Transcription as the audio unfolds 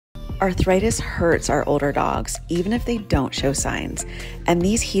Arthritis hurts our older dogs, even if they don't show signs. And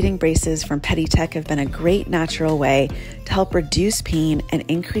these heating braces from PetieTec have been a great natural way to help reduce pain and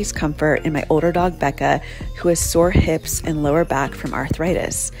increase comfort in my older dog, Becca, who has sore hips and lower back from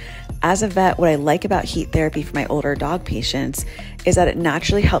arthritis. As a vet, what I like about heat therapy for my older dog patients is that it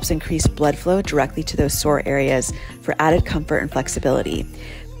naturally helps increase blood flow directly to those sore areas for added comfort and flexibility.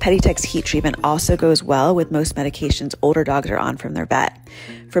 PetieTec's heat treatment also goes well with most medications older dogs are on from their vet.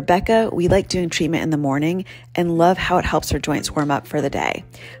 For Becca, we like doing treatment in the morning and love how it helps her joints warm up for the day.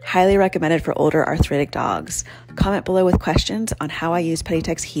 Highly recommended for older arthritic dogs. Comment below with questions on how I use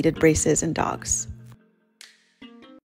PetieTec's heated braces in dogs.